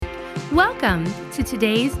Welcome to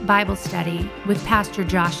today's Bible study with Pastor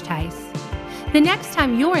Josh Tice. The next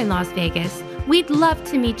time you're in Las Vegas, we'd love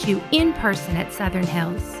to meet you in person at Southern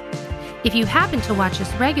Hills. If you happen to watch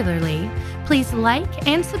us regularly, please like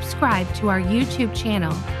and subscribe to our YouTube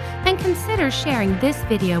channel and consider sharing this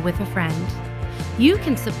video with a friend. You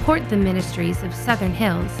can support the ministries of Southern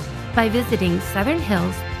Hills by visiting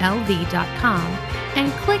southernhillslv.com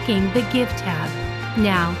and clicking the Give tab.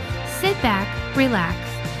 Now, sit back, relax,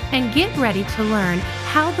 and get ready to learn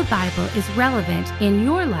how the Bible is relevant in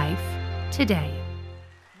your life today.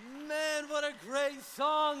 Man, what a great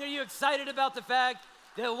song. Are you excited about the fact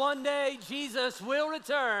that one day Jesus will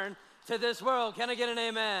return to this world? Can I get an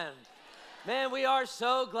amen? Man, we are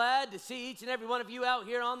so glad to see each and every one of you out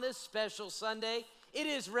here on this special Sunday. It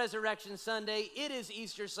is Resurrection Sunday. It is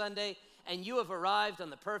Easter Sunday, and you have arrived on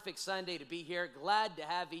the perfect Sunday to be here. Glad to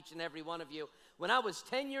have each and every one of you. When I was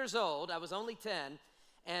 10 years old, I was only 10,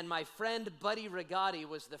 and my friend Buddy Rigatti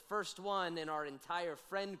was the first one in our entire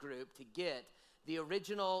friend group to get the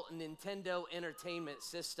original Nintendo Entertainment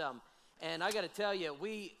System. And I got to tell you,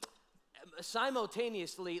 we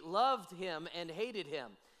simultaneously loved him and hated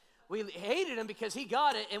him. We hated him because he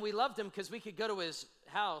got it, and we loved him because we could go to his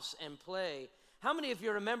house and play. How many of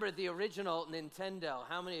you remember the original Nintendo?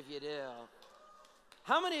 How many of you do?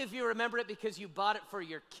 How many of you remember it because you bought it for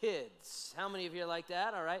your kids? How many of you are like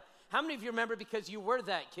that? All right. How many of you remember because you were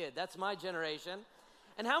that kid? That's my generation.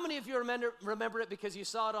 And how many of you remember it because you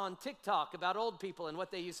saw it on TikTok about old people and what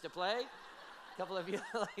they used to play? A couple of you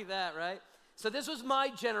like that, right? So this was my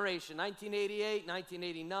generation, 1988,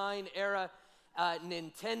 1989 era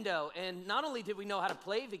Nintendo. And not only did we know how to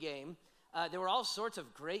play the game, there were all sorts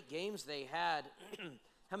of great games they had.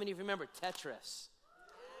 How many of you remember Tetris?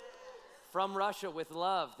 From Russia with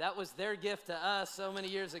Love. That was their gift to us so many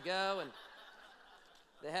years ago. And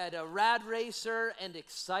they had a Rad Racer and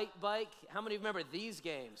Excite Bike. How many remember these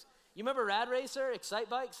games? You remember Rad Racer,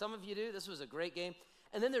 Excite Bike? Some of you do. This was a great game.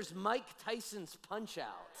 And then there's Mike Tyson's Punch-Out.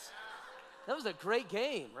 That was a great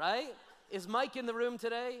game, right? Is Mike in the room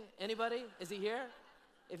today? Anybody? Is he here?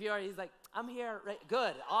 If you are, he's like, I'm here. Right?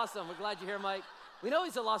 Good. Awesome. We're glad you're here, Mike. We know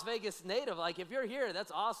he's a Las Vegas native. Like, if you're here,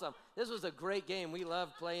 that's awesome. This was a great game. We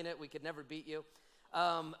loved playing it. We could never beat you.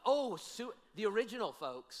 The original,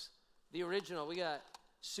 folks. The original. We got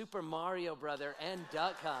Super Mario Brother and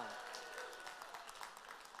Duck Hunt.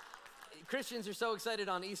 Christians are so excited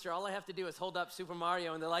on Easter. All I have to do is hold up Super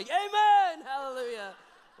Mario, and they're like, amen, hallelujah.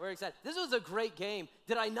 We're excited. This was a great game.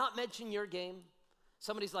 Did I not mention your game?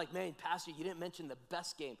 Somebody's like, man, Pastor, you didn't mention the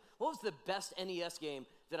best game. What was the best NES game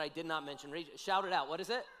that I did not mention? Shout it out. What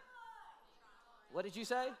is it? What did you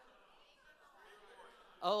say?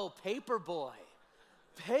 Oh, Paperboy.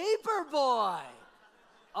 Paperboy.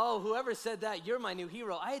 Oh, whoever said that, you're my new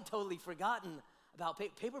hero. I had totally forgotten about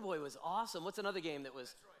Paperboy. Was awesome. What's another game that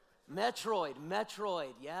was? Metroid.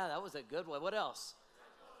 Yeah, that was a good one. What else?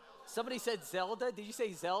 Somebody said Zelda. Did you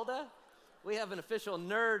say Zelda? We have an official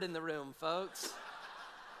nerd in the room, folks.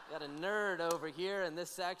 Got a nerd over here in this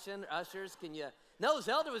section. Ushers, can you? No,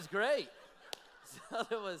 Zelda was great.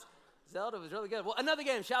 Zelda was really good. Well, another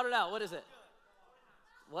game. Shout it out. What is it?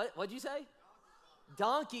 What'd you say?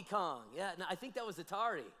 Donkey Kong. Yeah, no, I think that was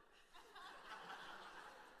Atari.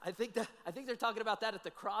 I think they're talking about that at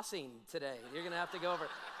the Crossing today. You're gonna have to go over.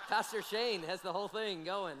 Pastor Shane has the whole thing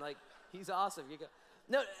going. Like, he's awesome. You go.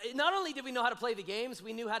 No, not only did we know how to play the games,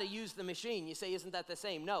 we knew how to use the machine. You say, isn't that the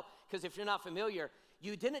same? No, because if you're not familiar,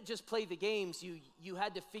 you didn't just play the games. You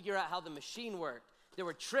had to figure out how the machine worked. There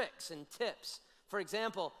were tricks and tips. For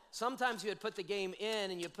example, sometimes you would put the game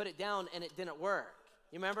in and you put it down and it didn't work.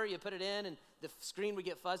 You remember? You put it in and the screen would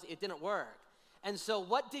get fuzzy. It didn't work. And so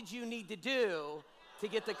what did you need to do to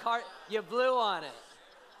get the card? You blew on it.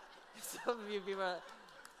 Some of you people are...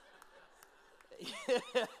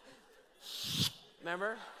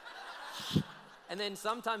 Remember? And then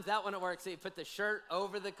sometimes that wouldn't work, so you put the shirt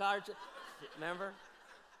over the card. Remember?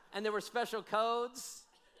 And there were special codes.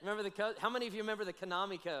 Remember the code? How many of you remember the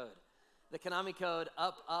Konami code? The Konami code,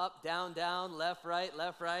 up, down, left, right,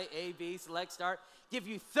 A, B, select, start. Give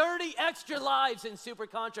you 30 extra lives in Super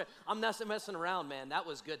Contra. I'm not messing around, man. That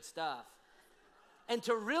was good stuff. And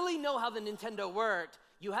to really know how the Nintendo worked,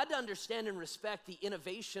 you had to understand and respect the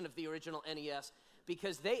innovation of the original NES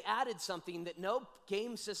because they added something that no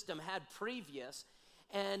game system had previous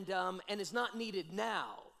and is not needed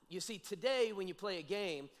now. You see, today when you play a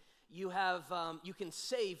game, you can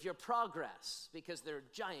save your progress because they're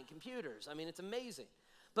giant computers. I mean, it's amazing.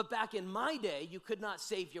 But back in my day, you could not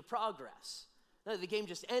save your progress. No, the game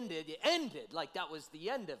just ended. It ended like that was the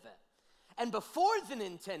end of it. And before the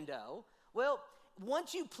Nintendo, well,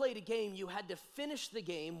 once you played a game, you had to finish the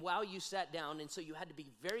game while you sat down, and so you had to be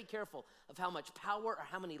very careful of how much power or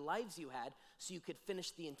how many lives you had so you could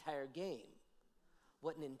finish the entire game.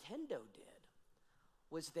 What Nintendo did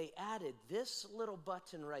was they added this little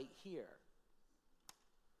button right here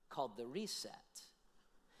called the reset.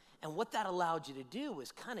 And what that allowed you to do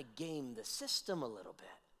was kind of game the system a little bit.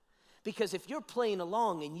 Because if you're playing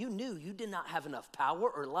along and you knew you did not have enough power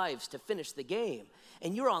or lives to finish the game,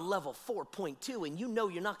 and you're on level 4.2 and you know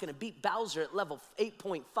you're not going to beat Bowser at level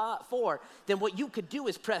 8.4, then what you could do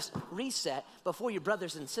is press reset before your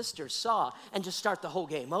brothers and sisters saw and just start the whole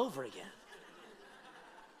game over again.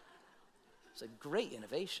 It's a great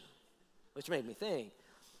innovation, which made me think,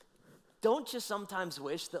 don't you sometimes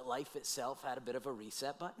wish that life itself had a bit of a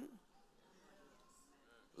reset button?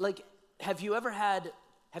 Like, have you ever had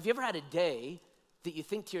a day that you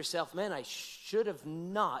think to yourself, man, I should have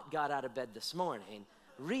not got out of bed this morning?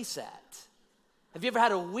 Reset. Have you ever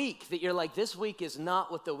had a week that you're like, this week is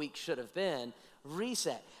not what the week should have been?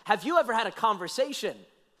 Reset. Have you ever had a conversation,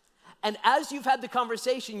 and as you've had the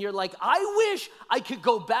conversation, you're like, I wish I could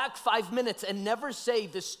go back 5 minutes and never say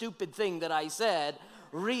the stupid thing that I said?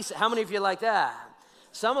 Reset. How many of you are like that?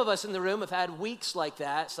 Some of us in the room have had weeks like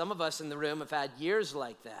that. Some of us in the room have had years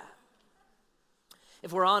like that.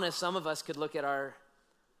 If we're honest, some of us could look at our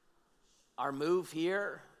move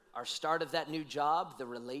here, our start of that new job, the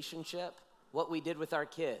relationship, what we did with our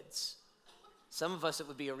kids. Some of us, it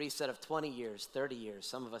would be a reset of 20 years, 30 years.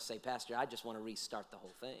 Some of us say, Pastor, I just want to restart the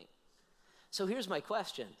whole thing. So here's my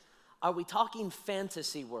question. Are we talking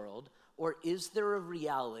fantasy world, or is there a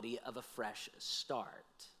reality of a fresh start?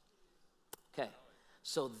 Okay,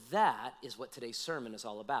 so that is what today's sermon is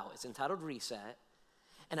all about. It's entitled Reset.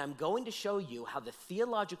 And I'm going to show you how the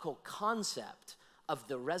theological concept of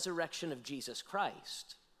the resurrection of Jesus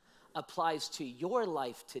Christ applies to your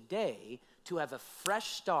life today to have a fresh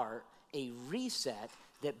start, a reset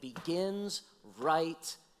that begins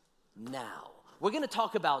right now. We're going to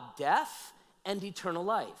talk about death and eternal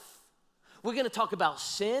life. We're going to talk about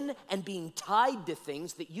sin and being tied to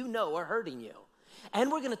things that you know are hurting you.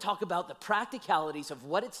 And we're going to talk about the practicalities of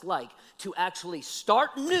what it's like to actually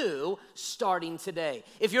start new, starting today.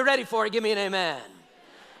 If you're ready for it, give me an amen.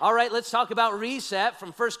 All right, let's talk about reset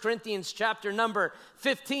from 1 Corinthians chapter number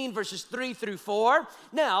 15, verses 3 through 4.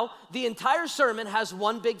 Now, the entire sermon has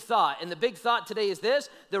one big thought, and the big thought today is this: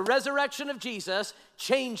 the resurrection of Jesus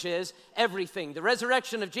changes everything. The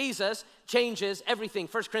resurrection of Jesus changes everything.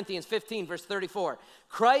 1 Corinthians 15, verse 34.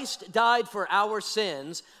 Christ died for our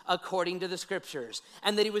sins according to the Scriptures,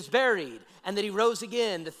 and that he was buried, and that he rose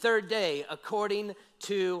again the third day according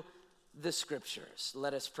to the Scriptures.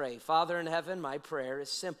 Let us pray. Father in heaven, my prayer is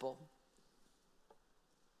simple,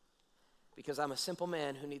 because I'm a simple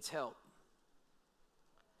man who needs help.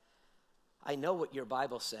 I know what your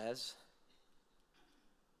Bible says,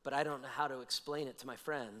 but I don't know how to explain it to my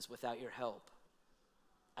friends without your help.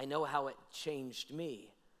 I know how it changed me,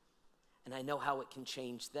 and I know how it can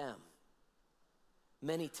change them.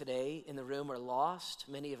 Many today in the room are lost,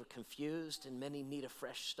 many are confused, and many need a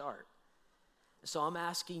fresh start. So I'm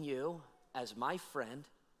asking you, as my friend,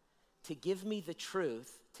 to give me the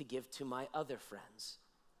truth to give to my other friends.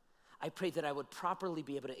 I pray that I would properly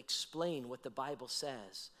be able to explain what the Bible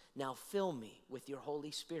says. Now fill me with your Holy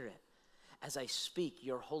Spirit as I speak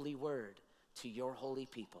your holy word to your holy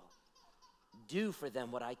people. Do for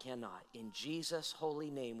them what I cannot. In Jesus' holy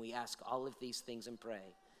name, we ask all of these things and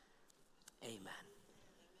pray. Amen.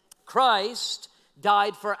 Christ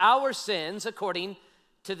died for our sins according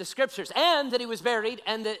to the Scriptures, and that he was buried,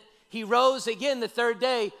 and that he rose again the third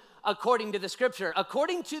day according to the Scripture.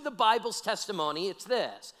 According to the Bible's testimony, it's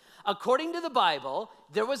this. According to the Bible,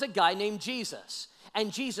 there was a guy named Jesus,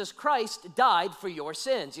 and Jesus Christ died for your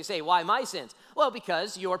sins. You say, why my sins? Well,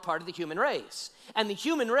 because you're part of the human race. And the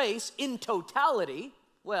human race in totality,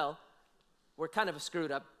 well, we're kind of a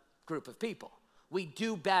screwed up group of people. We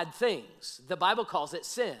do bad things. The Bible calls it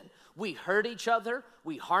sin. We hurt each other,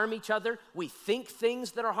 we harm each other, we think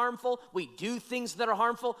things that are harmful, we do things that are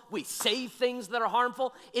harmful, we say things that are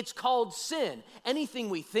harmful. It's called sin. Anything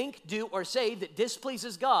we think, do, or say that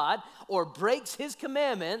displeases God or breaks his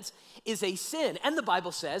commandments is a sin. And the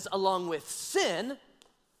Bible says, along with sin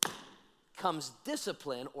comes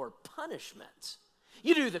discipline or punishment.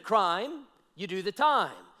 You do the crime, you do the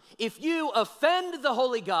time. If you offend the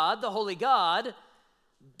holy God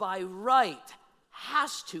by right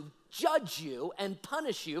has to judge you and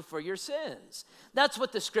punish you for your sins. That's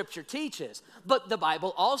what the Scripture teaches. But the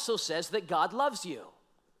Bible also says that God loves you,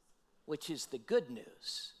 which is the good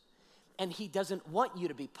news. And he doesn't want you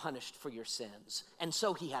to be punished for your sins. And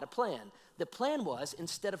so he had a plan. The plan was,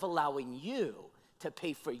 instead of allowing you to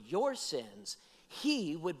pay for your sins,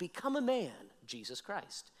 he would become a man, Jesus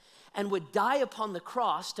Christ, and would die upon the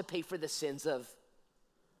cross to pay for the sins of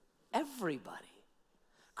everybody.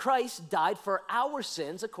 Christ died for our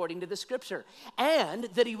sins according to the scripture, and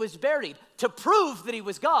that he was buried to prove that he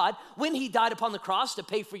was God. When he died upon the cross to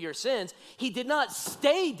pay for your sins, he did not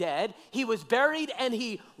stay dead. He was buried and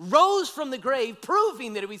he rose from the grave,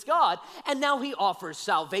 proving that he was God. And now he offers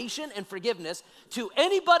salvation and forgiveness to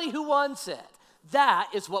anybody who wants it. That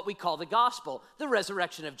is what we call the gospel, the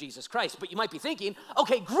resurrection of Jesus Christ. But you might be thinking,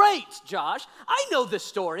 okay, great, Josh, I know this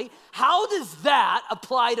story. How does that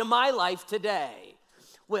apply to my life today?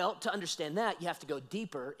 Well, to understand that, you have to go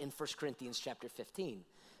deeper in 1 Corinthians chapter 15,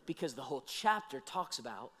 because the whole chapter talks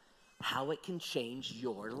about how it can change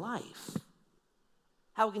your life.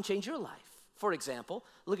 How it can change your life. For example,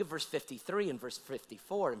 look at verse 53 and verse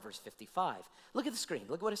 54 and verse 55. Look at the screen.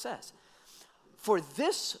 Look what it says. For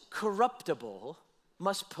this corruptible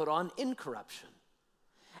must put on incorruption,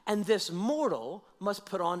 and this mortal must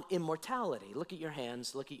put on immortality. Look at your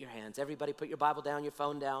hands. Look at your hands. Everybody put your Bible down, your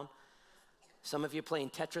phone down. Some of you are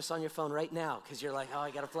playing Tetris on your phone right now because you're like, oh,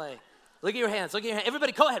 I got to play. Look at your hands. Look at your hands.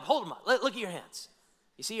 Everybody, go ahead. Hold them up. Look at your hands.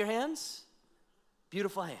 You see your hands?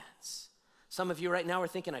 Beautiful hands. Some of you right now are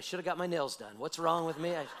thinking, I should have got my nails done. What's wrong with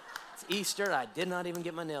me? It's Easter. I did not even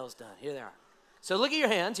get my nails done. Here they are. So look at your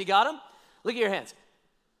hands. You got them? Look at your hands.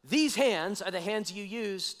 These hands are the hands you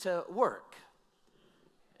use to work.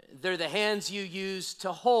 They're the hands you use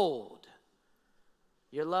to hold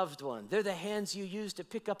your loved one. They're the hands you use to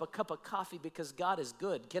pick up a cup of coffee because God is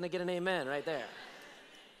good. Can I get an amen right there?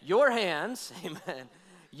 Your hands, amen,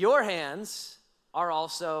 your hands are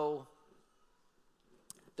also,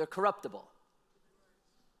 they're corruptible.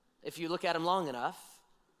 If you look at them long enough,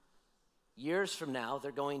 years from now,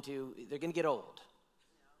 they're going to get old.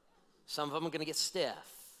 Some of them are going to get stiff.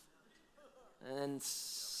 And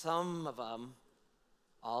some of them,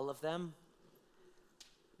 all of them,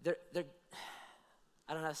 they're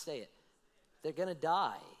I don't know how to say it. They're going to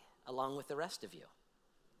die along with the rest of you.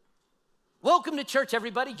 Welcome to church,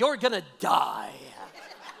 everybody. You're going to die.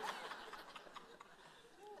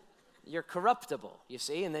 You're corruptible, you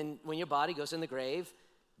see, and then when your body goes in the grave,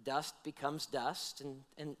 dust becomes dust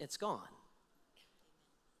and it's gone.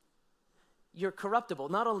 You're corruptible.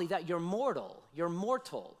 Not only that, you're mortal. You're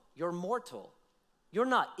mortal. You're mortal. You're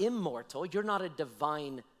not immortal. You're not a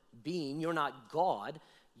divine being. You're not God.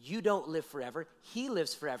 You don't live forever. He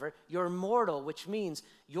lives forever. You're mortal, which means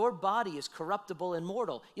your body is corruptible and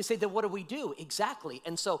mortal. You say, then what do we do? Exactly.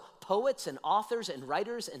 And so poets and authors and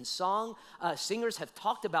writers and singers have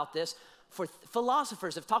talked about this.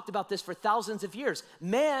 Philosophers have talked about this for thousands of years.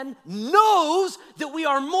 Man knows that we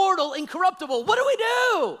are mortal and corruptible. What do we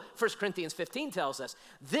do? 1 Corinthians 15 tells us,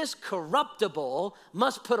 this corruptible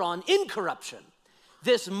must put on incorruption.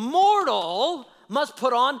 This mortal must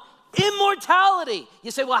put on immortality.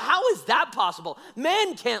 You say, well, how is that possible?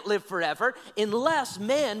 Man can't live forever unless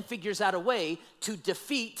man figures out a way to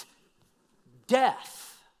defeat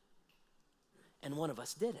death. And one of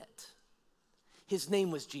us did it. His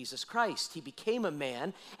name was Jesus Christ. He became a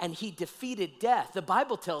man and he defeated death. The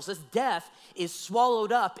Bible tells us death is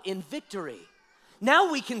swallowed up in victory. Now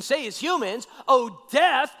we can say as humans, oh,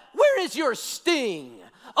 death, where is your sting?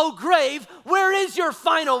 Oh, grave, where is your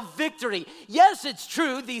final victory? Yes, it's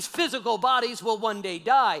true, these physical bodies will one day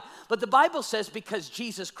die. But the Bible says because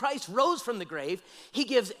Jesus Christ rose from the grave, he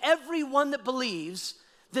gives everyone that believes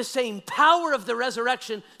the same power of the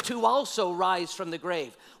resurrection to also rise from the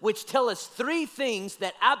grave, which tell us three things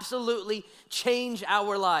that absolutely change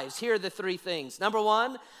our lives. Here are the three things.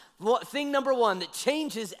 Thing number one that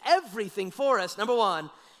changes everything for us. Number one,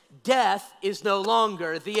 death is no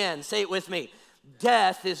longer the end. Say it with me.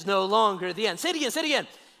 Death is no longer the end. Say it again.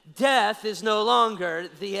 Death is no longer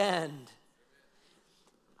the end.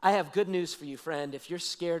 I have good news for you, friend. If you're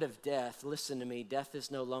scared of death, listen to me. Death is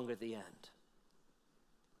no longer the end.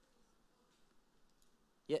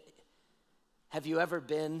 Have you ever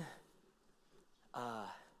been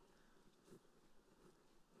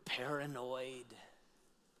paranoid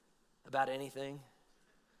about anything?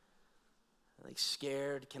 Like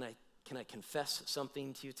scared? Can I confess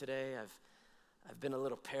something to you today? I've been a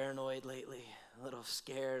little paranoid lately, a little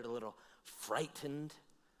scared, a little frightened,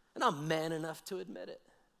 and I'm man enough to admit it.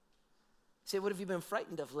 Say, what have you been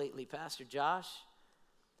frightened of lately, Pastor Josh?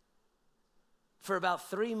 For about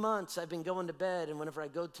 3 months, I've been going to bed, and whenever I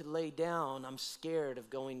go to lay down, I'm scared of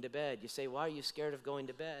going to bed. You say, why are you scared of going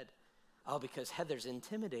to bed? Oh, because Heather's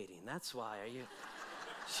intimidating. That's why.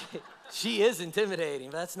 She is intimidating,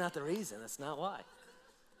 but that's not the reason. That's not why.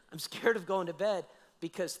 I'm scared of going to bed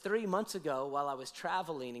Because 3 months ago, while I was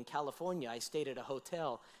traveling in California, I stayed at a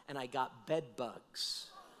hotel and I got bed bugs.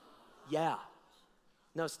 Yeah.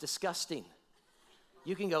 No, it's disgusting.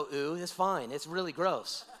 You can go, ooh, it's fine. It's really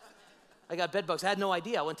gross. I got bed bugs. I had no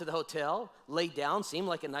idea. I went to the hotel, laid down, seemed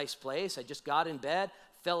like a nice place. I just got in bed,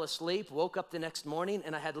 fell asleep, woke up the next morning,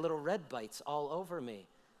 and I had little red bites all over me.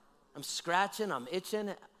 I'm scratching, I'm itching.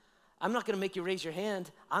 I'm not going to make you raise your hand.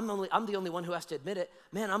 I'm the only one who has to admit it.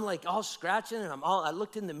 Man, I'm like all scratching, and I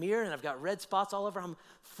looked in the mirror, and I've got red spots all over. I'm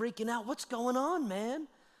freaking out. What's going on, man?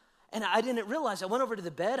 And I didn't realize. I went over to the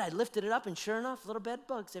bed. I lifted it up, and sure enough, little bed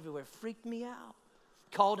bugs everywhere. Freaked me out.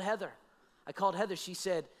 Called Heather. I called Heather. She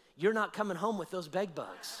said, you're not coming home with those bed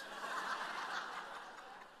bugs.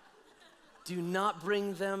 Do not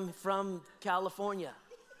bring them from California.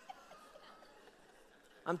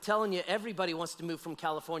 I'm telling you, everybody wants to move from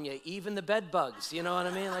California, even the bed bugs. You know what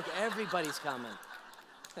I mean? Like everybody's coming.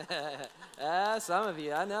 Some of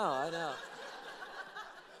you, I know.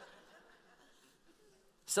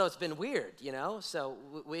 So it's been weird, you know? So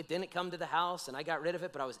we didn't come to the house, and I got rid of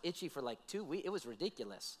it, but I was itchy for like 2 weeks. It was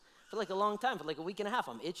ridiculous. For like a long time, for like a week and a half.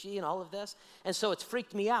 I'm itchy and all of this. And so it's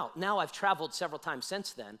freaked me out. Now I've traveled several times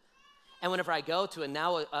since then. And whenever I go to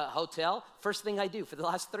a hotel, first thing I do for the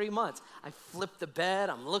last 3 months, I flip the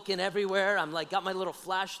bed, I'm looking everywhere, I'm like got my little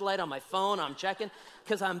flashlight on my phone, I'm checking,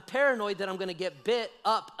 because I'm paranoid that I'm gonna get bit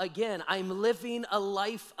up again. I'm living a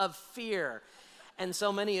life of fear, and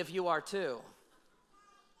so many of you are too.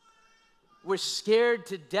 We're scared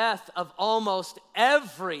to death of almost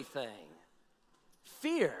everything.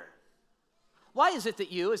 Fear. Why is it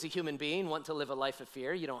that you, as a human being, want to live a life of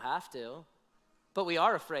fear? You don't have to. But we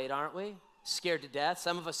are afraid, aren't we? Scared to death.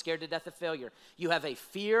 Some of us scared to death of failure. You have a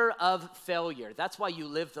fear of failure. That's why you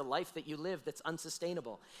live the life that you live that's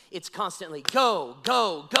unsustainable. It's constantly go,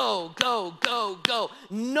 go, go, go, go, go.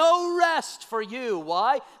 No rest for you.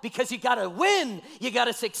 Why? Because you got to win. You got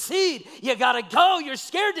to succeed. You got to go. You're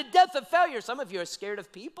scared to death of failure. Some of you are scared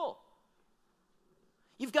of people.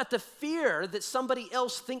 You've got the fear that somebody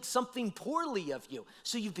else thinks something poorly of you.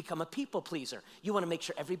 So you've become a people pleaser. You want to make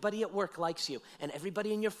sure everybody at work likes you, and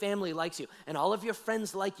everybody in your family likes you, and all of your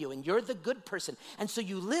friends like you, and you're the good person. And so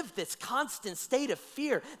you live this constant state of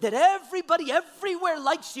fear that everybody everywhere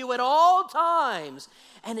likes you at all times,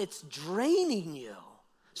 and it's draining you.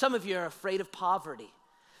 Some of you are afraid of poverty.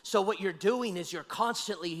 So what you're doing is you're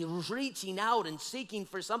constantly reaching out and seeking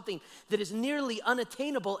for something that is nearly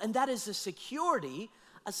unattainable, and that is a security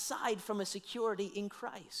aside from a security in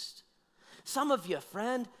Christ. Some of you,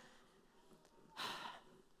 friend,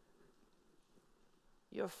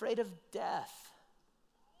 you're afraid of death.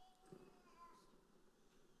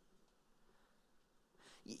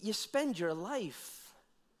 You spend your life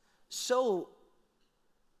so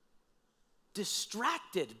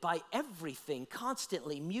distracted by everything,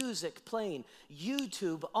 constantly, music playing,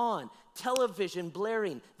 YouTube on, television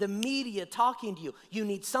blaring, the media talking to you. You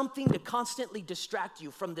need something to constantly distract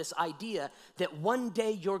you from this idea that one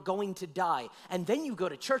day you're going to die. And then you go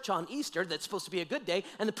to church on Easter, that's supposed to be a good day,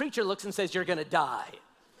 and the preacher looks and says, you're gonna die.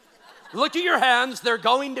 Look at your hands, they're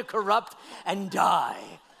going to corrupt and die.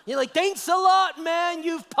 You're like, thanks a lot, man,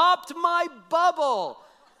 you've popped my bubble.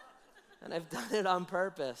 And I've done it on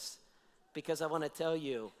purpose. Because I want to tell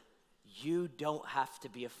you, you don't have to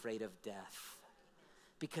be afraid of death.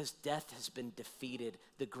 Because death has been defeated.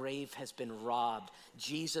 The grave has been robbed.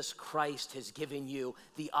 Jesus Christ has given you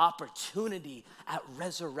the opportunity at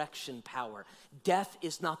resurrection power. Death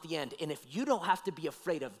is not the end. And if you don't have to be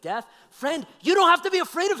afraid of death, friend, you don't have to be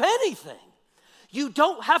afraid of anything. You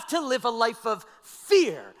don't have to live a life of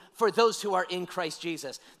fear for those who are in Christ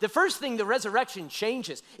Jesus. The first thing the resurrection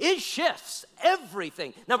changes, it shifts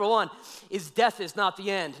everything. Number one is death is not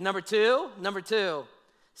the end. Number two,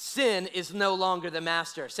 sin is no longer the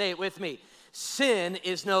master. Say it with me. Sin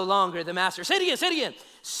is no longer the master. Say it again.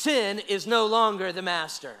 Sin is no longer the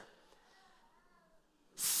master.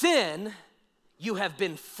 Sin, you have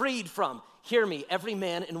been freed from. Hear me, every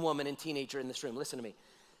man and woman and teenager in this room, listen to me.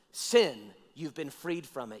 Sin, you've been freed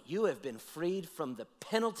from it. You have been freed from the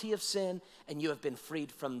penalty of sin, and you have been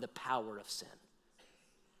freed from the power of sin.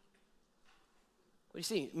 What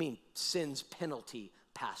do you mean sin's penalty,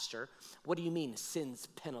 Pastor? What do you mean sin's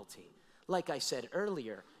penalty? Like I said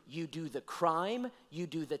earlier, you do the crime, you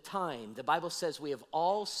do the time. The Bible says we have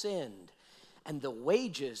all sinned, and the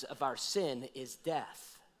wages of our sin is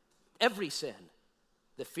death. Every sin.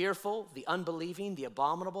 The fearful, the unbelieving, the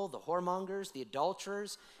abominable, the whoremongers, the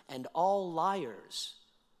adulterers, and all liars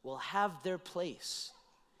will have their place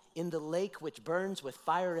in the lake which burns with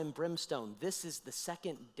fire and brimstone. This is the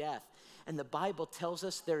second death. And the Bible tells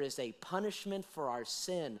us there is a punishment for our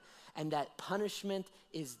sin, and that punishment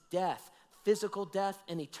is death, physical death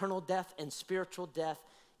and eternal death and spiritual death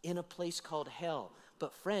in a place called hell.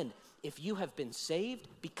 But friend, if you have been saved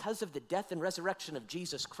because of the death and resurrection of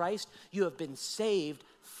Jesus Christ, you have been saved,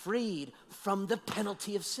 freed from the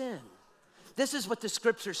penalty of sin. This is what the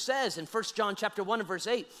scripture says in 1 John chapter 1 and verse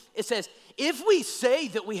 8. It says, if we say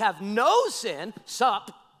that we have no sin,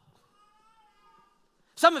 sup.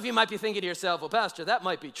 Some of you might be thinking to yourself, well, Pastor, that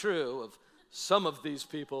might be true of some of these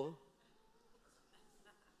people.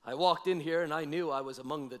 I walked in here and I knew I was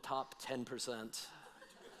among the top 10%.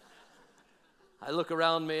 I look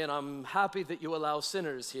around me and I'm happy that you allow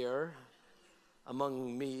sinners here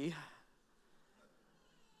among me.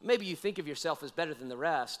 Maybe you think of yourself as better than the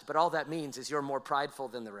rest, but all that means is you're more prideful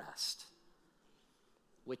than the rest,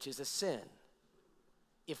 which is a sin.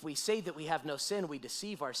 If we say that we have no sin, we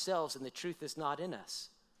deceive ourselves and the truth is not in us.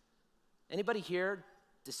 Anybody here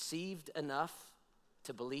deceived enough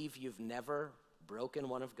to believe you've never broken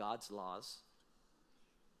one of God's laws?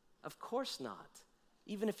 Of course not.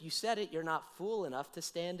 Even if you said it, you're not fool enough to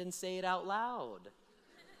stand and say it out loud.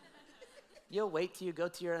 You'll wait till you go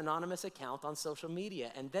to your anonymous account on social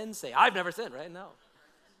media and then say, I've never sinned, right? No.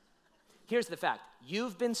 Here's the fact.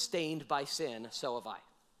 You've been stained by sin, so have I.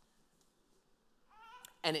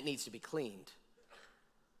 And it needs to be cleaned,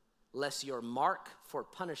 lest your mark for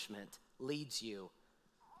punishment leads you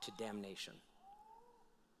to damnation.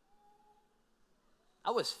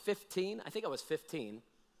 I was 15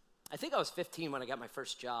 when I got my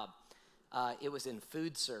first job. It was in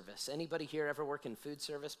food service. Anybody here ever work in food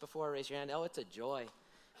service before? Raise your hand. Oh, it's a joy.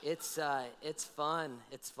 It's fun.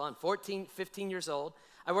 It's fun. 15 years old.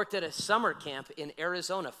 I worked at a summer camp in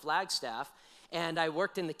Arizona, Flagstaff, and I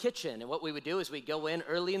worked in the kitchen. And what we would do is we'd go in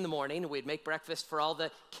early in the morning, and we'd make breakfast for all the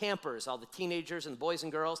campers, all the teenagers and boys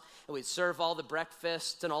and girls, and we'd serve all the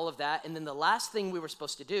breakfasts and all of that. And then the last thing we were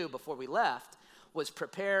supposed to do before we left was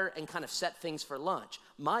prepare and kind of set things for lunch.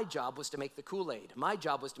 My job was to make the Kool-Aid. I'm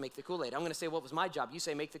going to say, what was my job? You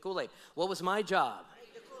say, make the Kool-Aid. What was my job?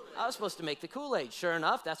 I was supposed to make the Kool-Aid. Sure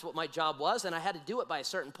enough, that's what my job was, and I had to do it by a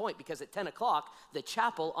certain point because at 10 o'clock, the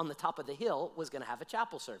chapel on the top of the hill was going to have a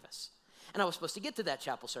chapel service. And I was supposed to get to that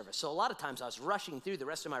chapel service. So a lot of times I was rushing through the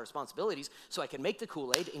rest of my responsibilities so I could make the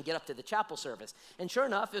Kool-Aid and get up to the chapel service. And sure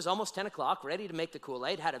enough, it was almost 10 o'clock, ready to make the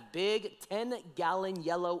Kool-Aid, had a big 10-gallon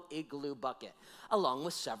yellow Igloo bucket, along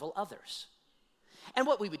with several others. And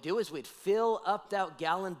what we would do is we'd fill up that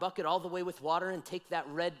gallon bucket all the way with water and take that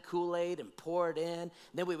red Kool-Aid and pour it in. And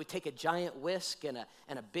then we would take a giant whisk and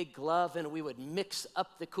a big glove, and we would mix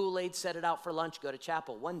up the Kool-Aid, set it out for lunch, go to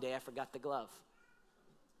chapel. One day I forgot the glove.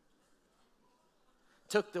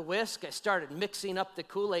 Took the whisk, I started mixing up the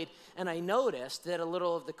Kool-Aid, and I noticed that a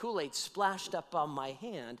little of the Kool-Aid splashed up on my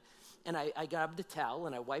hand, and I grabbed the towel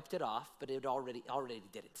and I wiped it off, but it already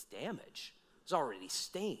did its damage. It was already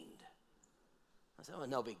stained. I said, oh,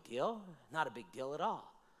 no big deal. Not a big deal at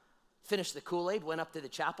all. Finished the Kool-Aid, went up to the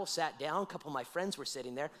chapel, sat down. A couple of my friends were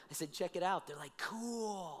sitting there. I said, check it out. They're like,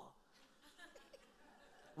 cool.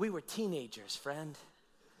 We were teenagers, friend.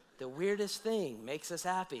 The weirdest thing makes us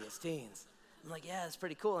happy as teens. I'm like, yeah, it's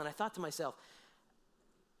pretty cool. And I thought to myself,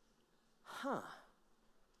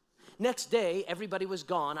 Next day, everybody was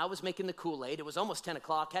gone. I was making the Kool-Aid. It was almost 10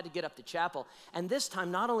 o'clock, had to get up to chapel. And this time,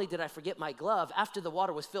 not only did I forget my glove, after the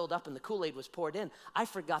water was filled up and the Kool-Aid was poured in, I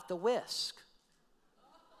forgot the whisk.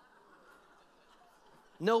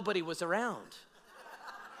 Nobody was around.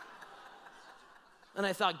 And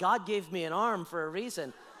I thought, God gave me an arm for a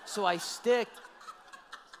reason. So I stuck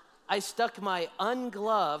my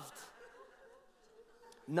ungloved,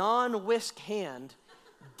 non-whisk hand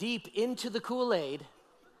deep into the Kool-Aid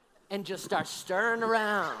and just start stirring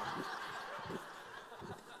around.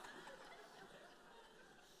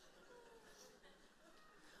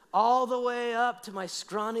 All the way up to my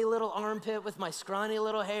scrawny little armpit with my scrawny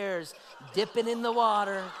little hairs dipping in the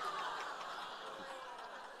water.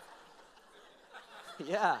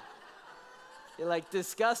 Yeah. You're like,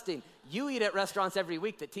 disgusting. You eat at restaurants every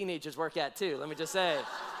week that teenagers work at too, let me just say.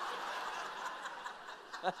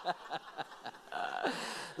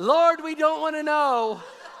 Lord, we don't want to know.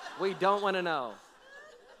 We don't want to know.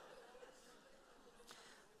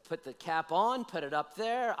 Put the cap on, put it up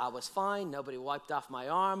there. I was fine. Nobody wiped off my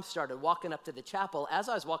arm. Started walking up to the chapel. As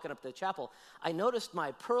I was walking up to the chapel, I noticed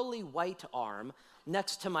my pearly white arm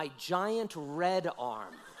next to my giant red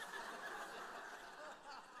arm.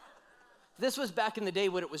 This was back in the day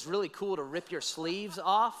when it was really cool to rip your sleeves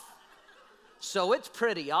off. So it's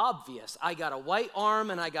pretty obvious. I got a white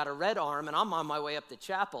arm and I got a red arm, and I'm on my way up to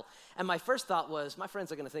chapel. And my first thought was, my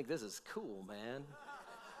friends are going to think this is cool, man.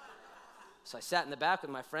 So I sat in the back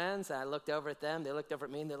with my friends, and I looked over at them. They looked over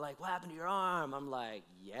at me, and they're like, what happened to your arm? I'm like,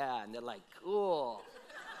 yeah. And they're like, cool.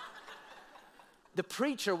 The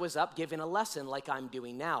preacher was up giving a lesson like I'm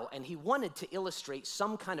doing now, and he wanted to illustrate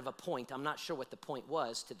some kind of a point. I'm not sure what the point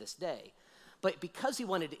was to this day. But because he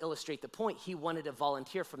wanted to illustrate the point, he wanted a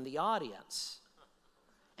volunteer from the audience.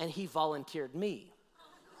 And he volunteered me.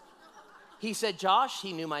 He said, Josh,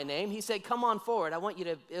 he knew my name. He said, come on forward. I want you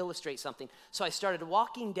to illustrate something. So I started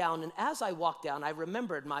walking down, and as I walked down, I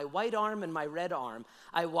remembered my white arm and my red arm.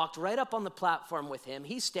 I walked right up on the platform with him.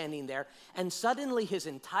 He's standing there, and suddenly his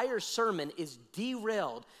entire sermon is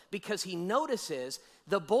derailed because he notices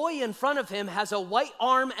the boy in front of him has a white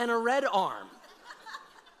arm and a red arm.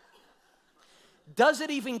 Does it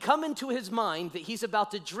even come into his mind that he's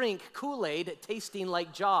about to drink Kool-Aid tasting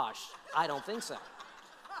like Josh? I don't think so.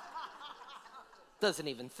 Doesn't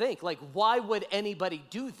even think. Like, why would anybody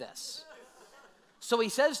do this? So he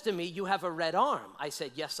says to me, you have a red arm. I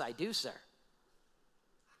said, yes, I do, sir.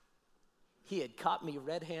 He had caught me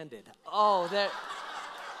red-handed. Oh, there.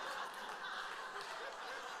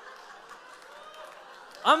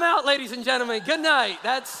 I'm out, ladies and gentlemen. Good night.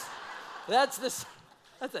 That's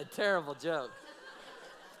a terrible joke.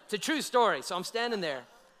 It's a true story. So I'm standing there.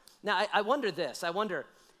 Now, I wonder this. I wonder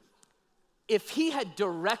if he had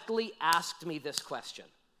directly asked me this question.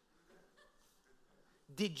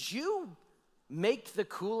 Did you make the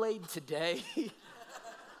Kool-Aid today?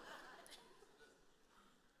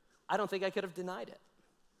 I don't think I could have denied it.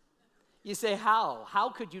 You say, how? How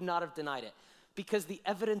could you not have denied it? Because the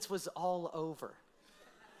evidence was all over.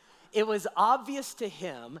 It was obvious to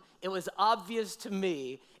him. It was obvious to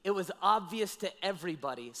me. It was obvious to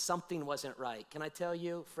everybody. Something wasn't right. Can I tell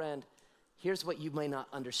you, friend, here's what you may not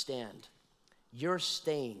understand. You're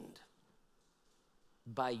stained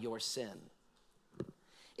by your sin.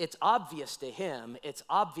 It's obvious to him. It's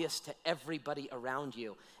obvious to everybody around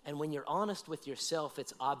you. And when you're honest with yourself,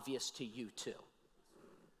 it's obvious to you too.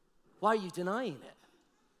 Why are you denying it?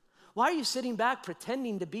 Why are you sitting back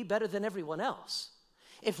pretending to be better than everyone else?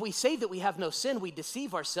 If we say that we have no sin, we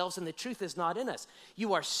deceive ourselves and the truth is not in us.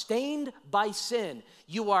 You are stained by sin.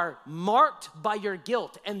 You are marked by your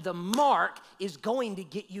guilt, and the mark is going to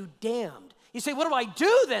get you damned. You say, what do I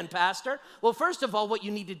do then, Pastor? Well, first of all, what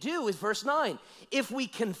you need to do is verse 9. If we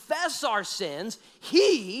confess our sins,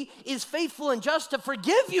 he is faithful and just to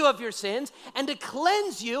forgive you of your sins and to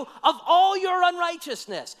cleanse you of all your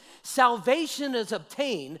unrighteousness. Salvation is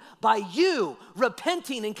obtained by you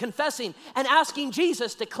repenting and confessing and asking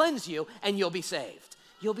Jesus to cleanse you, and you'll be saved.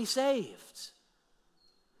 You'll be saved.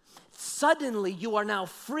 Suddenly, you are now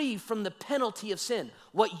free from the penalty of sin.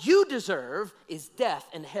 What you deserve is death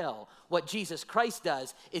and hell. What Jesus Christ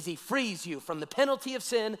does is he frees you from the penalty of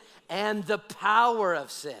sin and the power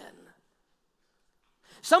of sin.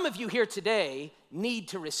 Some of you here today need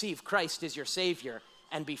to receive Christ as your Savior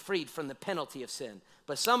and be freed from the penalty of sin.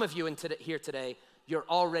 But some of you here today, you're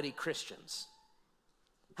already Christians.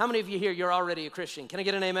 How many of you here, you're already a Christian? Can I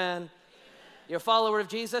get an amen? You're a follower of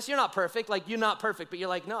Jesus. You're not perfect. Like, you're not perfect, but you're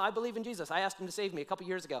like, no, I believe in Jesus. I asked him to save me a couple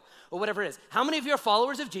years ago, or whatever it is. How many of you are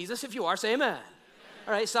followers of Jesus? If you are, say amen.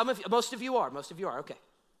 All right, most of you are. Most of you are, okay.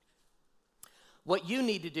 What you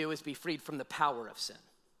need to do is be freed from the power of sin.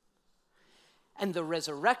 And the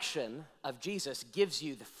resurrection of Jesus gives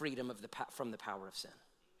you the freedom from the power of sin.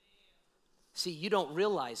 See, you don't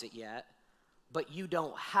realize it yet, but you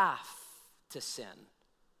don't have to sin.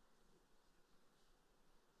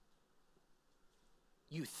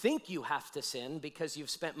 You think you have to sin because you've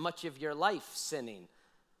spent much of your life sinning,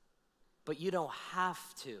 but you don't have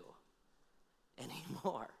to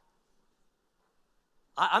anymore.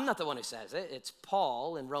 I'm not the one who says it. It's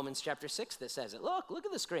Paul in Romans chapter 6 that says it. Look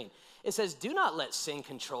at the screen. It says, do not let sin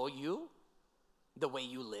control you the way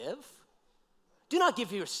you live. Do not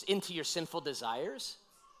give into your sinful desires.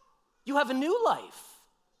 You have a new life.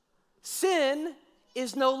 Sin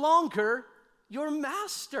is no longer your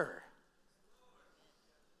master.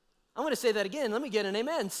 I'm going to say that again. Let me get an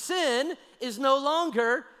amen. Sin is no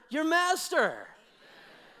longer your master.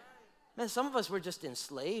 Man, some of us were just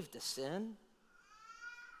enslaved to sin.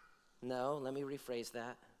 No, let me rephrase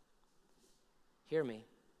that. Hear me.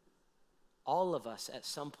 All of us at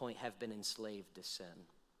some point have been enslaved to sin,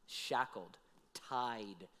 shackled,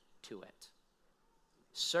 tied to it,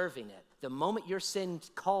 serving it. The moment your sin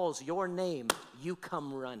calls your name, you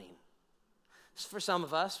come running. For some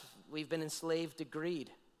of us, we've been enslaved to greed.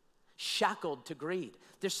 Shackled to greed.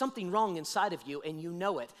 There's something wrong inside of you and you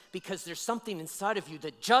know it because there's something inside of you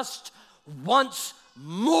that just wants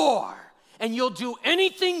more. And you'll do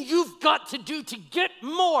anything you've got to do to get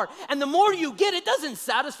more. And the more you get, it doesn't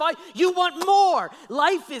satisfy. You want more.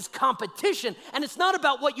 Life is competition. And it's not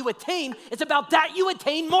about what you attain. It's about that you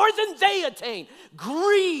attain more than they attain.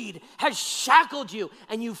 Greed has shackled you.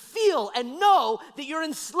 And you feel and know that you're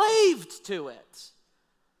enslaved to it.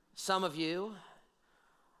 Some of you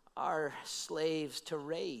are slaves to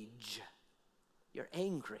rage. You're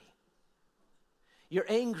angry. You're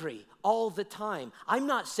angry all the time. I'm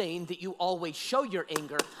not saying that you always show your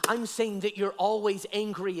anger. I'm saying that you're always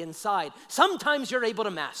angry inside. Sometimes you're able to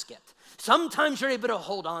mask it. Sometimes you're able to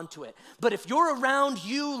hold on to it. But if you're around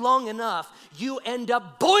you long enough, you end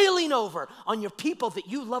up boiling over on your people that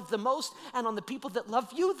you love the most and on the people that love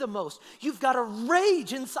you the most. You've got a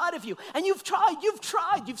rage inside of you. And you've tried.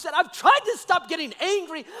 You've said, I've tried to stop getting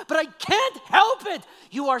angry, but I can't help it.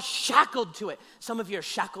 You are shackled to it. Some of you are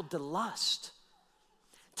shackled to lust.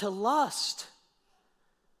 To lust.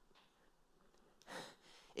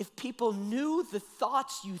 If people knew the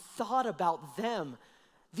thoughts you thought about them,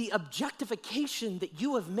 the objectification that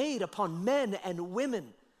you have made upon men and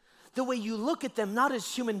women, the way you look at them not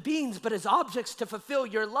as human beings but as objects to fulfill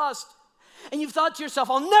your lust, and you've thought to yourself,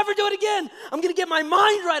 I'll never do it again. I'm going to get my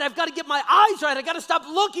mind right. I've got to get my eyes right. I've got to stop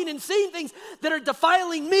looking and seeing things that are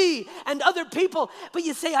defiling me and other people. But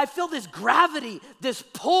you say, I feel this gravity, this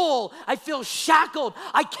pull. I feel shackled.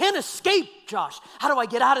 I can't escape, Josh. How do I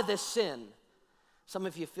get out of this sin? Some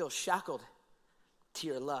of you feel shackled to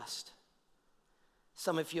your lust.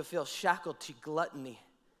 Some of you feel shackled to gluttony.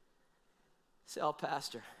 Say, oh,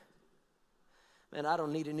 Pastor, man, I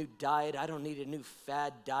don't need a new diet. I don't need a new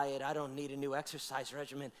fad diet. I don't need a new exercise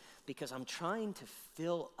regimen because I'm trying to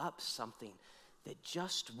fill up something that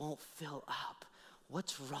just won't fill up.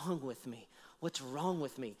 What's wrong with me? What's wrong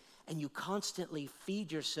with me? And you constantly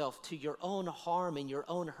feed yourself to your own harm and your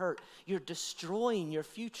own hurt. You're destroying your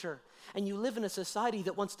future. And you live in a society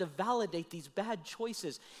that wants to validate these bad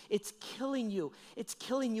choices. It's killing you. It's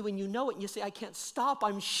killing you and you know it. And you say, I can't stop.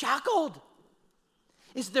 I'm shackled.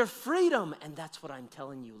 Is there freedom? And that's what I'm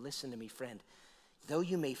telling you. Listen to me, friend. Though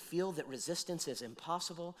you may feel that resistance is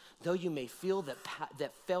impossible, though you may feel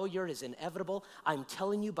that failure is inevitable, I'm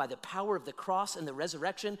telling you by the power of the cross and the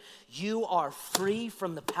resurrection, you are free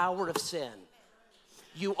from the power of sin.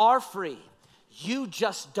 You are free. You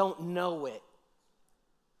just don't know it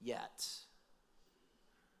yet.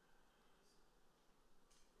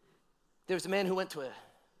 There was a man who went to a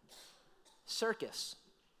circus.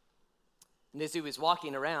 And as he was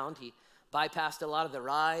walking around, he bypassed a lot of the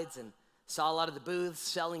rides and saw a lot of the booths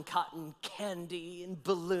selling cotton candy and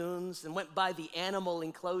balloons and went by the animal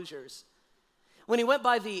enclosures. When he went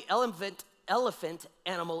by the elephant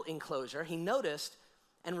animal enclosure, he noticed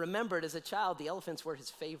and remembered as a child the elephants were his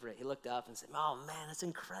favorite. He looked up and said, oh man, it's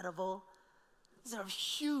incredible. These are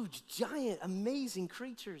huge, giant, amazing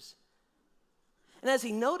creatures. And as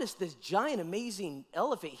he noticed this giant, amazing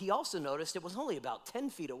elephant, he also noticed it was only about 10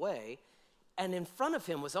 feet away. And in front of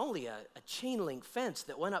him was only a chain link fence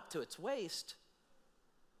that went up to its waist.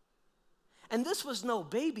 And this was no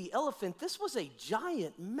baby elephant. This was a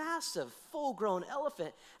giant, massive, full-grown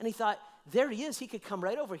elephant. And he thought, there he is. He could come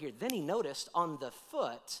right over here. Then he noticed on the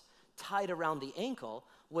foot, tied around the ankle,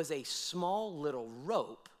 was a small little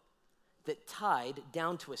rope that tied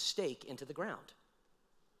down to a stake into the ground.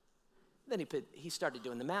 Then he started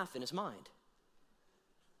doing the math in his mind.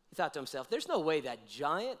 He thought to himself, there's no way that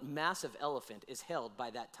giant, massive elephant is held by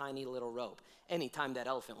that tiny little rope. Anytime that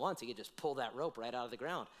elephant wants, he could just pull that rope right out of the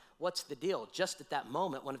ground. What's the deal? Just at that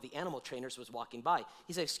moment, one of the animal trainers was walking by.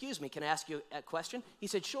 He said, excuse me, can I ask you a question? He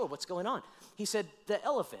said, sure, what's going on? He said, the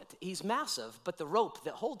elephant, he's massive, but the rope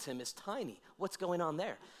that holds him is tiny. What's going on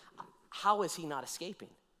there? How is he not escaping?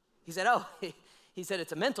 He said, he said,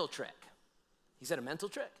 it's a mental trick. He said, a mental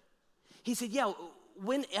trick? He said, yeah,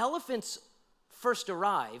 when elephants first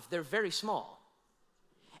arrive, they're very small.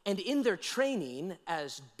 And in their training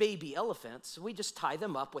as baby elephants, we just tie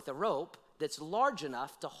them up with a rope that's large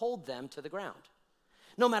enough to hold them to the ground.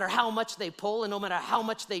 No matter how much they pull and no matter how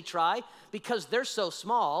much they try, because they're so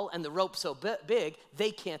small and the rope's so big, they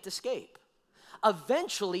can't escape.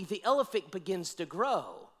 Eventually, the elephant begins to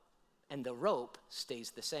grow and the rope stays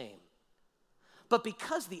the same. But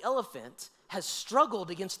because the elephant has struggled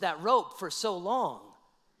against that rope for so long,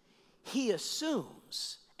 he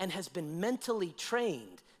assumes and has been mentally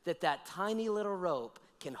trained that that tiny little rope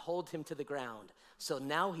can hold him to the ground. So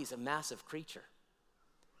now he's a massive creature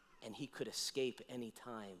and he could escape any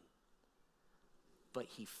time. But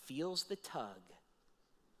he feels the tug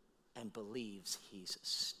and believes he's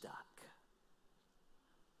stuck.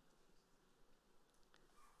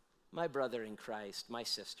 My brother in Christ, my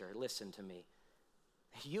sister, listen to me.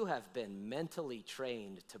 You have been mentally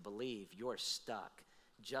trained to believe you're stuck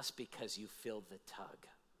just because you feel the tug.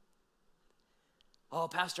 Oh,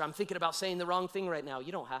 Pastor, I'm thinking about saying the wrong thing right now.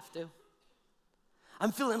 You don't have to.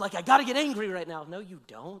 I'm feeling like I got to get angry right now. No, you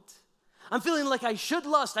don't. I'm feeling like I should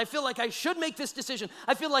lust. I feel like I should make this decision.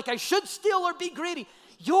 I feel like I should steal or be greedy.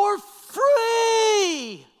 You're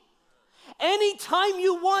free. Anytime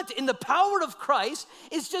you want in the power of Christ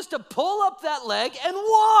is just to pull up that leg and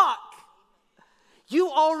walk. You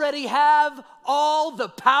already have all the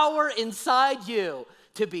power inside you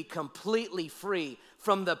to be completely free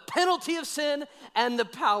from the penalty of sin and the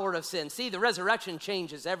power of sin. See, the resurrection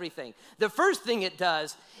changes everything. The first thing it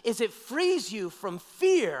does is it frees you from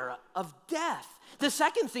fear of death. The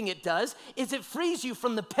second thing it does is it frees you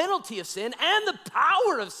from the penalty of sin and the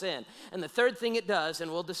power of sin. And the third thing it does,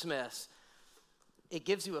 and we'll dismiss, it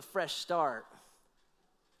gives you a fresh start.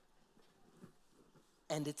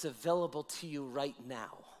 And it's available to you right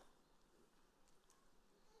now.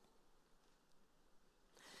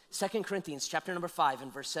 2 Corinthians chapter number 5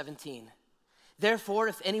 and verse 17. Therefore,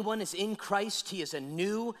 if anyone is in Christ, he is a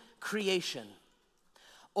new creation.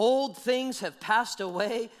 Old things have passed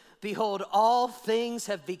away. Behold, all things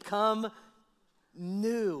have become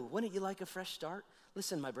new. Wouldn't you like a fresh start?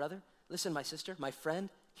 Listen, my brother. Listen, my sister, my friend.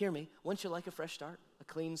 Hear me. Wouldn't you like a fresh start? A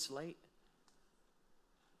clean slate?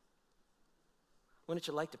 Wouldn't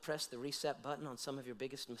you like to press the reset button on some of your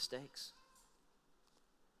biggest mistakes?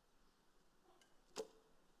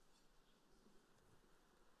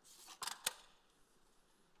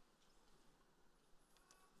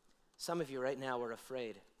 Some of you right now are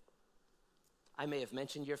afraid. I may have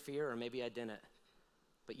mentioned your fear, or maybe I didn't,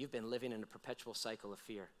 but you've been living in a perpetual cycle of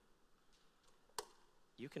fear.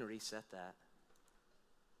 You can reset that.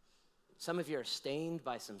 Some of you are stained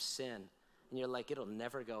by some sin, and you're like, it'll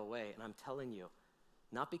never go away. And I'm telling you,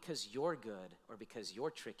 not because you're good or because you're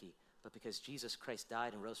tricky, but because Jesus Christ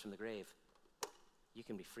died and rose from the grave, you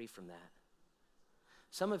can be free from that.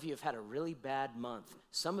 Some of you have had a really bad month.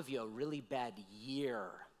 Some of you a really bad year.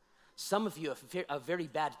 Some of you a very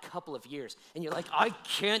bad couple of years. And you're like, I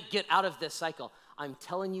can't get out of this cycle. I'm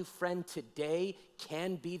telling you, friend, today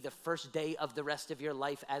can be the first day of the rest of your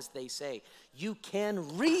life, as they say. You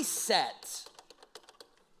can reset.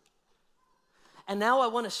 And now I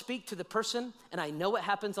want to speak to the person, and I know it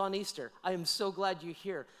happens on Easter. I am so glad you're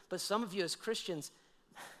here. But some of you as Christians,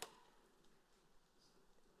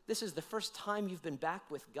 this is the first time you've been back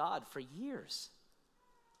with God for years.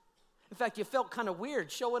 In fact, you felt kind of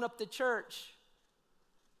weird showing up to church.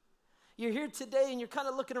 You're here today and you're kind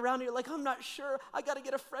of looking around and you're like, I'm not sure. I got to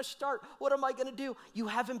get a fresh start. What am I going to do? You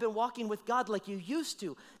haven't been walking with God like you used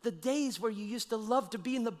to. The days where you used to love to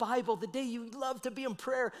be in the Bible, the day you loved to be in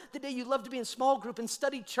prayer, the day you loved to be in small group and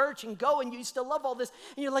study church and go, and you used to love all this.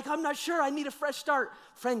 And you're like, I'm not sure. I need a fresh start.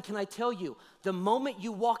 Friend, can I tell you, the moment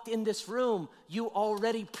you walked in this room, you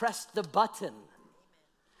already pressed the button.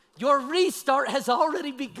 Your restart has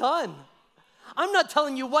already begun. I'm not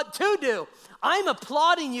telling you what to do. I'm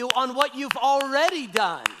applauding you on what you've already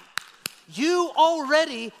done. You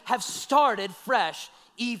already have started fresh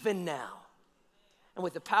even now. And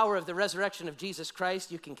with the power of the resurrection of Jesus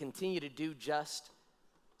Christ, you can continue to do just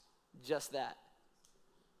that.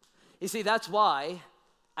 You see, that's why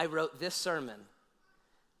I wrote this sermon,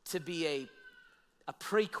 to be a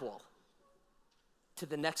prequel to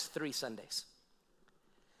the next 3 Sundays.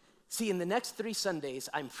 See, in the next 3 Sundays,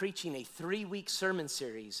 I'm preaching a 3-week sermon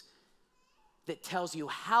series that tells you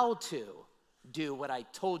how to do what I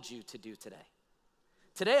told you to do today.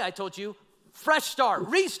 Today, I told you, fresh start,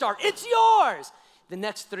 restart, it's yours. The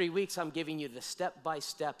next 3 weeks, I'm giving you the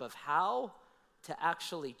step-by-step of how to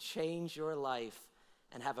actually change your life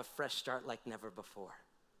and have a fresh start like never before.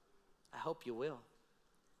 I hope you will.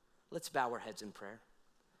 Let's bow our heads in prayer.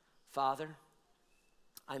 Father,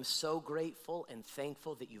 I'm so grateful and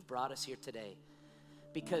thankful that you've brought us here today,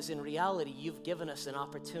 because in reality, you've given us an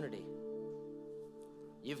opportunity.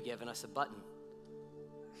 You've given us a button.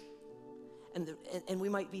 And we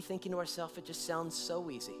might be thinking to ourselves, it just sounds so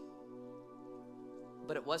easy.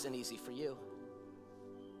 But it wasn't easy for you.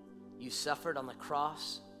 You suffered on the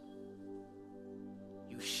cross.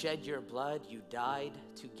 You shed your blood. You died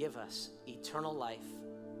to give us eternal life,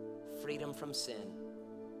 freedom from sin,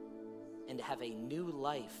 and to have a new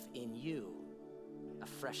life in you, a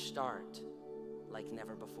fresh start like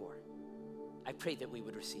never before. I pray that we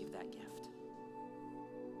would receive that gift.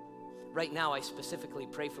 Right now, I specifically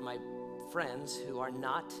pray for my friends who are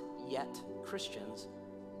not yet Christians,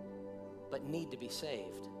 but need to be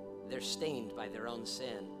saved. They're stained by their own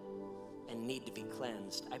sin, and need to be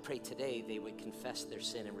cleansed, I pray today they would confess their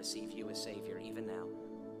sin and receive you as Savior even now.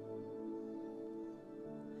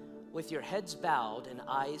 With your heads bowed and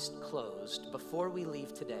eyes closed, before we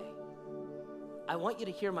leave today, I want you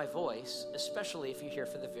to hear my voice, especially if you're here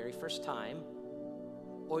for the very first time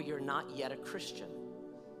or you're not yet a Christian.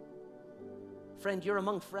 Friend, you're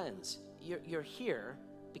among friends. You're here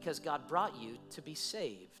because God brought you to be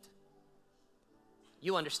saved.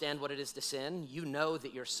 You understand what it is to sin. You know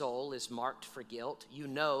that your soul is marked for guilt. You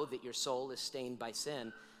know that your soul is stained by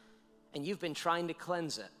sin. And you've been trying to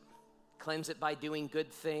cleanse it. Cleanse it by doing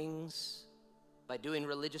good things, by doing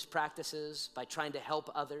religious practices, by trying to help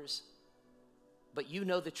others. But you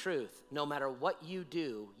know the truth. No matter what you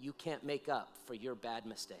do, you can't make up for your bad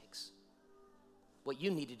mistakes. What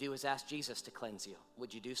you need to do is ask Jesus to cleanse you.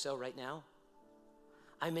 Would you do so right now?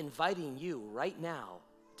 I'm inviting you right now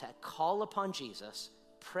to call upon Jesus,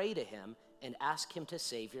 pray to him, and ask him to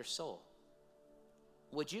save your soul.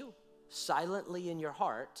 Would you silently in your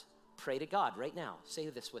heart pray to God right now? Say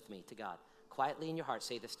this with me to God. Quietly in your heart,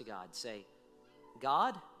 say this to God. Say,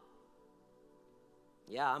 God,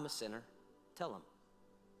 yeah, I'm a sinner. Tell him.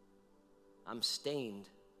 I'm stained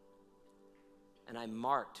and I'm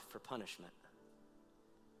marked for punishment.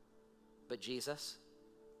 But Jesus,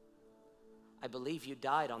 I believe you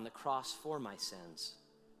died on the cross for my sins.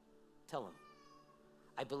 Tell him.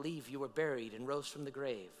 I believe you were buried and rose from the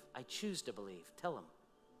grave. I choose to believe. Tell him.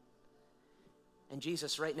 And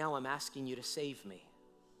Jesus, right now I'm asking you to save me.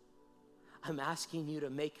 I'm asking you to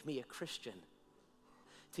make me a Christian,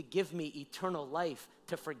 to give me eternal life,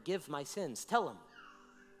 to forgive my sins. Tell him.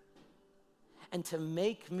 And to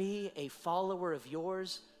make me a follower of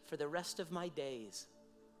yours for the rest of my days.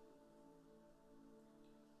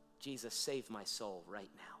 Jesus, save my soul right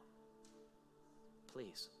now.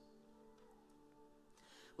 Please.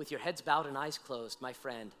 With your heads bowed and eyes closed, my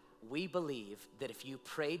friend, we believe that if you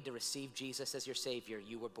prayed to receive Jesus as your Savior,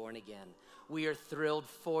 you were born again. We are thrilled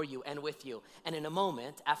for you and with you. And in a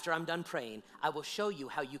moment, after I'm done praying, I will show you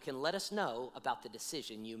how you can let us know about the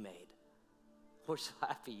decision you made. We're so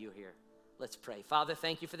happy you're here. Let's pray. Father,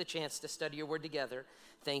 thank you for the chance to study your word together.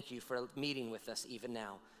 Thank you for meeting with us even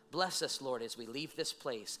now. Bless us, Lord, as we leave this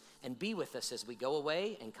place, and be with us as we go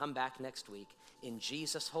away and come back next week. In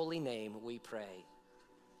Jesus' holy name we pray.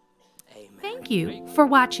 Amen. Thank you for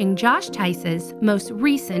watching Josh Tice's most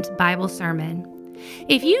recent Bible sermon.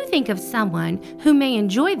 If you think of someone who may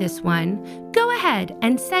enjoy this one, go ahead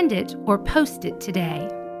and send it or post it today.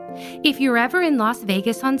 If you're ever in Las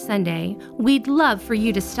Vegas on Sunday, we'd love for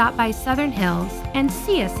you to stop by Southern Hills and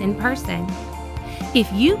see us in person.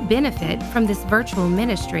 If you benefit from this virtual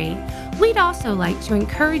ministry, we'd also like to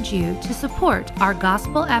encourage you to support our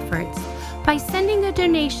gospel efforts by sending a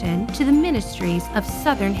donation to the ministries of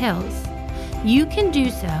Southern Hills. You can do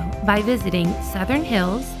so by visiting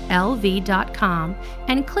southernhillslv.com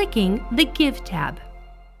and clicking the Give tab.